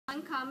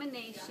lung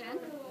combination.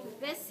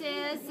 This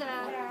is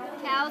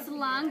cow's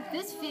lung.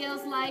 This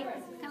feels like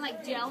kind of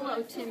like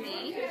Jello to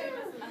me.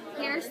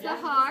 Here's the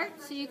heart,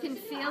 so you can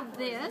feel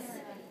this.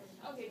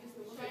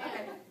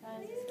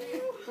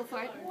 Go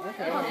for it.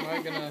 Okay, am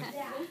I gonna?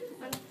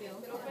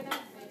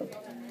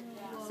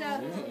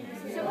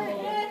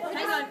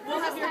 Hang on, we'll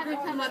have your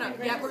group come on up.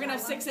 Yeah, we're gonna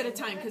have 6 at a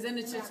time, because then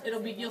it's just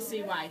you'll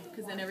see why,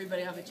 because then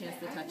everybody will have a chance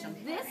to touch them.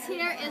 This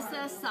here is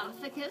the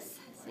esophagus,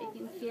 so you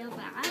can feel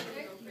that.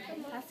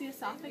 That's the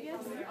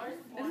esophagus?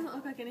 It doesn't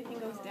look like anything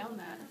goes down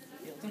that.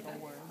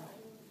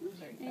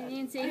 And you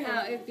can see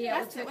how it would be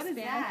able to expand. What is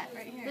that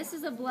right here? This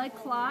is a blood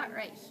clot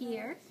right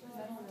here.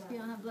 If you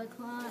don't have blood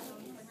clot,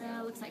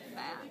 it looks like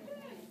fat.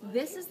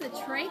 This is the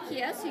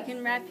trachea, so you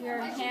can wrap your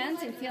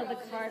hands and feel the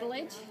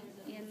cartilage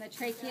in the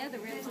trachea, the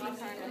ribs of the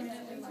cartilage.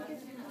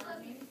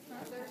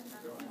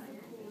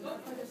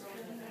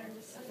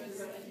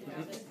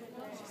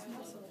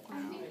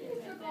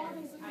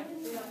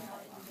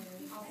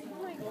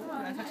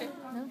 Can I touch it?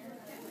 No.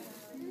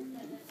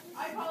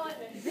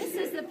 This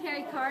is the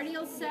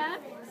pericardial sac.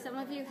 Some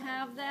of you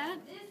have that.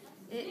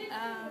 It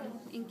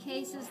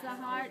encases the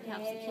heart,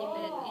 helps to keep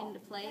it into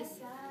place.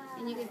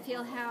 And you can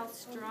feel how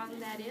strong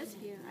that is.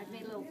 Here, I've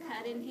made a little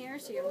cut in here,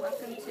 so you're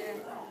welcome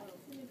to.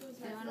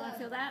 Anyone want to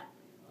feel that?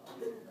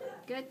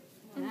 Good?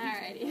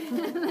 Alrighty.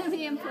 Let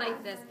me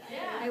inflate this.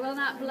 I will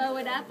not blow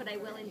it up, but I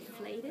will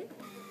inflate it.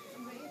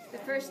 The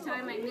first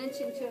time I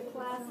mentioned to a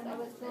class that I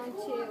was going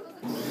to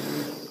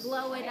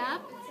blow it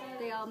up,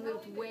 they all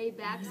moved way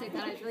back, so I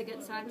thought I was really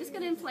good. So I'm just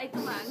going to inflate the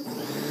lungs. You'll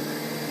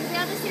be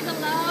able to see the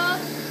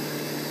lobes.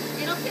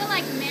 It'll feel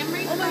like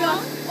memory foam. Oh my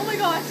gosh! Oh my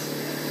gosh!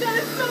 That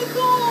is so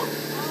cool!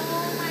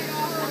 Oh my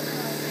gosh.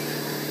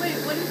 Wait,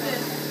 what is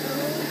this?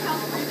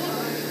 How's breathing?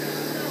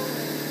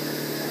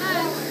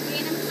 Lungs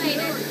being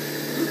inflated.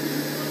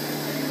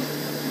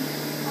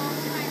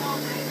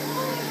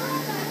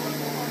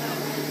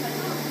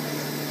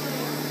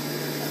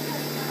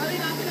 Are they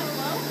not gonna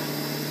blow?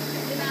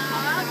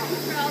 Now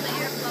control the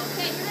airflow.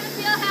 Okay, you're going to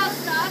feel how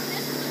soft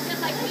this is. It's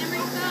just like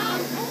memory foam.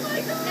 Oh my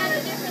It's got god!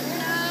 a different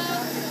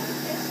tone.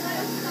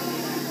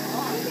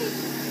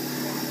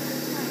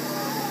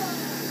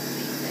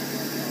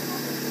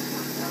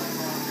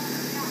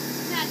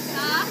 Isn't that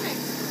soft?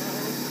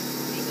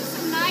 These are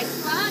some nice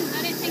lungs.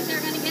 I didn't think they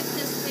were going to get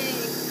this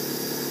big.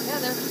 Yeah,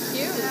 they're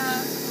huge.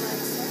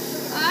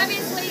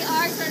 Obviously,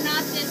 ours are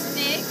not this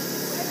big.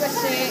 Let's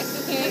see.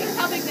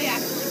 How big they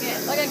actually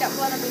get? Like I got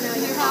blood up in your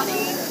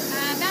body.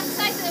 About the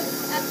size of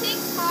a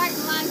pig's heart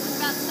and lungs is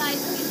about the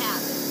size we have.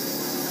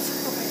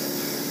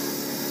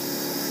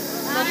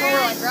 That's where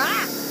we're like,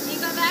 rah! You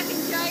go back and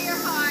enjoy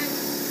your heart.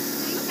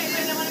 Okay,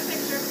 wait, I want a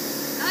picture.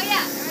 Oh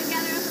yeah.